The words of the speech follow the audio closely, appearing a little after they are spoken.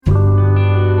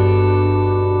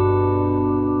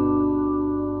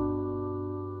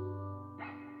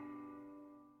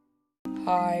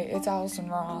it's Allison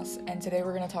Ross, and today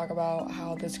we're going to talk about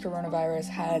how this coronavirus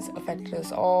has affected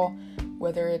us all,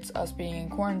 whether it's us being in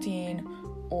quarantine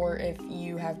or if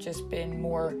you have just been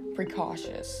more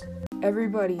precautious.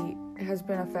 Everybody has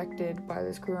been affected by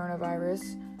this coronavirus,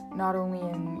 not only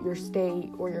in your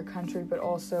state or your country, but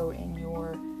also in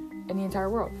the entire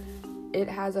world. It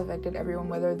has affected everyone,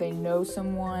 whether they know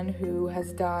someone who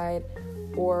has died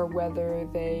or whether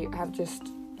they have just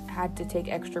had to take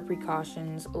extra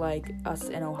precautions like us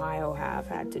in Ohio have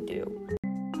had to do.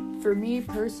 For me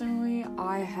personally,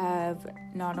 I have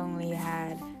not only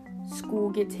had school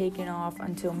get taken off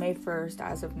until May 1st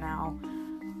as of now,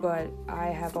 but I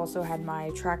have also had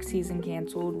my track season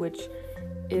canceled, which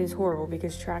is horrible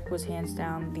because track was hands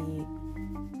down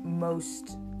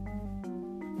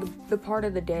the part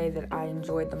of the day that I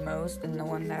enjoyed the most and the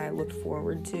one that I looked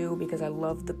forward to because I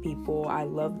loved the people, I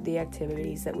loved the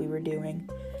activities that we were doing,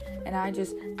 and I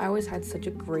always had such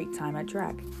a great time at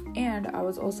track. And I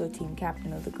was also team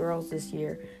captain of the girls this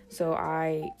year, so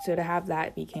to have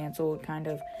that be canceled kind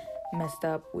of messed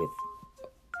up with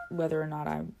whether or not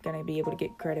I'm going to be able to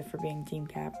get credit for being team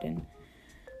captain.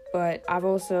 But I've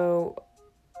noticed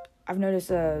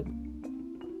a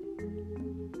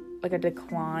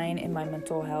decline in my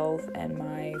mental health and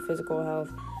my physical health.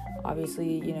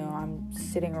 Obviously, I'm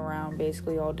sitting around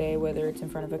basically all day, whether it's in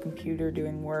front of a computer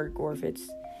doing work or if it's,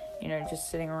 just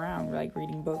sitting around like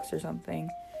reading books or something.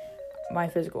 My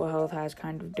physical health has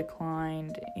kind of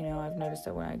declined. I've noticed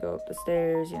that when I go up the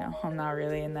stairs, I'm not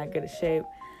really in that good a shape.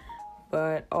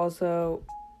 But also,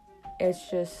 it's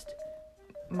just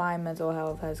my mental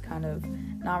health has kind of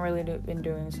not really been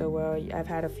doing so well. I've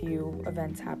had a few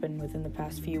events happen within the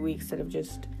past few weeks that have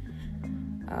just,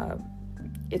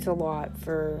 it's a lot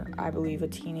for, I believe, a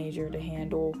teenager to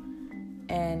handle,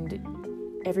 and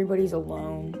everybody's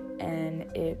alone, and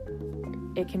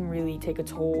it can really take a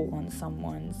toll on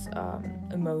someone's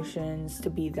emotions to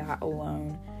be that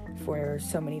alone for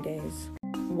so many days.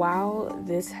 While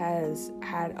this has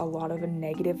had a lot of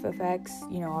negative effects,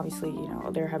 obviously,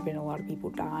 there have been a lot of people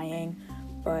dying,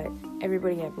 but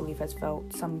everybody, I believe, has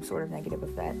felt some sort of negative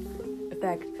effect.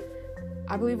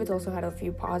 I believe it's also had a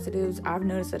few positives. I've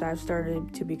noticed that I've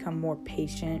started to become more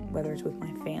patient, whether it's with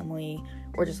my family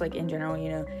or just like in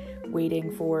general,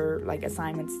 waiting for like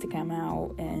assignments to come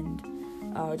out and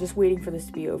just waiting for this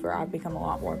to be over. I've become a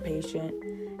lot more patient,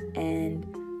 and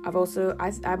I've also,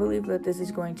 I believe that this is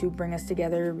going to bring us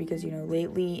together because,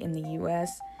 lately in the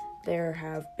U.S., there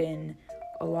have been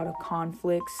a lot of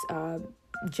conflicts,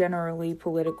 generally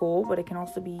political, but it can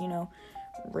also be,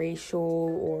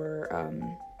 racial or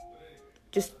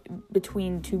just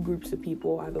between two groups of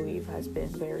people, I believe, has been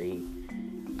very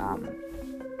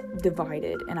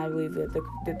divided. And I believe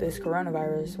that this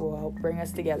coronavirus will help bring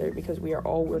us together because we are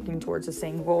all working towards the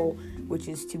same goal, which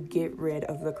is to get rid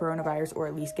of the coronavirus or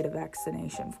at least get a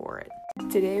vaccination for it.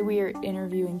 Today we are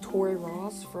interviewing Tori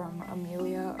Ross from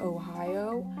Amelia,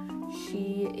 Ohio.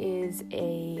 She is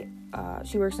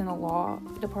she works in the law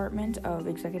department of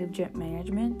executive jet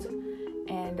management,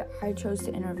 and I chose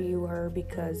to interview her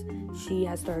because she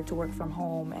has started to work from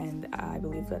home, and I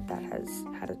believe that has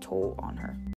had a toll on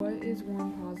her. What is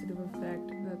one positive effect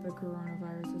that the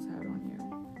coronavirus has had on you?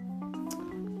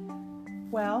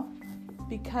 Well,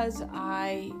 because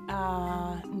I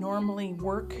normally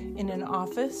work in an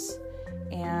office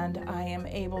and I am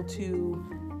able to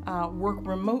work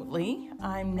remotely,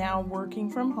 I'm now working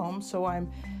from home, so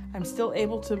I'm still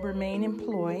able to remain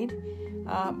employed,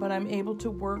 but I'm able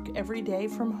to work every day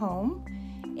from home,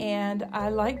 and I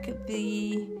like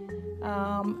the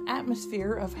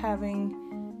atmosphere of having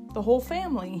the whole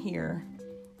family here.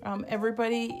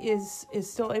 Everybody is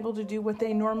still able to do what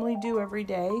they normally do every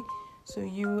day. So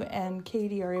you and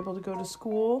Katie are able to go to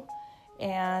school,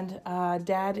 and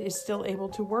Dad is still able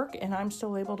to work, and I'm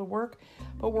still able to work,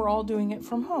 but we're all doing it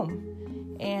from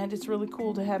home. And it's really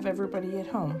cool to have everybody at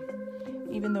home,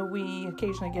 even though we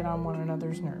occasionally get on one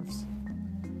another's nerves.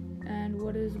 And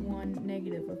what is one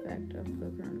negative effect of the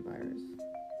coronavirus?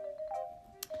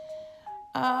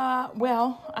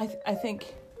 Well, I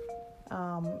think,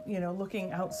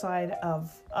 looking outside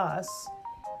of us,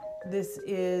 this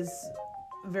is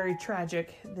very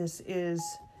tragic. This is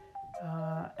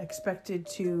expected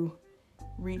to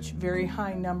reach very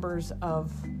high numbers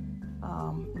of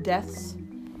deaths,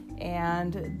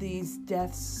 and these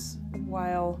deaths,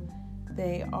 while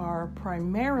they are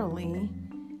primarily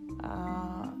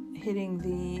hitting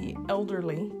the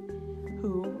elderly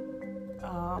who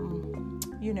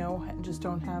just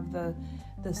don't have the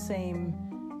same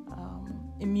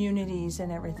immunities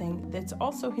and everything, that's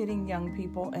also hitting young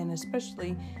people, and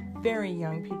especially very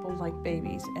young people like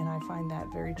babies, and I find that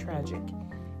very tragic.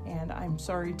 And I'm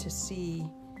sorry to see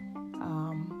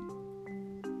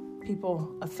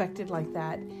people affected like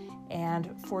that.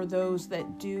 And for those that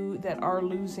are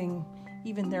losing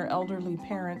even their elderly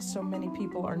parents, so many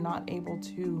people are not able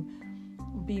to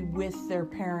be with their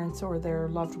parents or their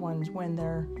loved ones when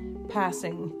they're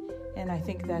passing. And I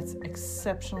think that's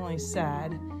exceptionally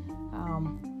sad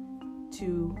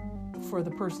for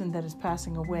the person that is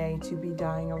passing away to be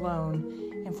dying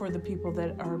alone, and for the people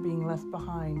that are being left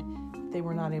behind, they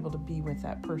were not able to be with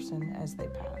that person as they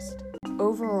passed.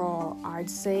 Overall, I'd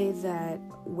say that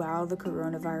while the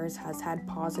coronavirus has had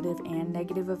positive and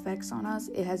negative effects on us,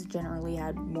 it has generally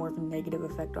had more of a negative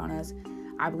effect on us.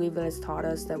 I believe that it's taught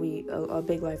us that a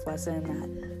big life lesson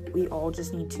that we all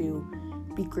just need to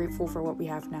be grateful for what we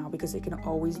have now, because it can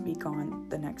always be gone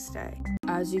the next day.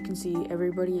 As you can see,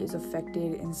 everybody is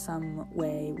affected in some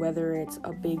way, whether it's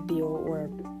a big deal or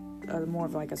more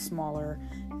of like a smaller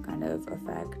kind of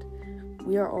effect.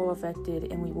 We are all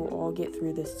affected, and we will all get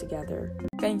through this together.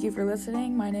 Thank you for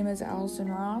listening. My name is Allison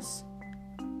Ross.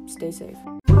 Stay safe.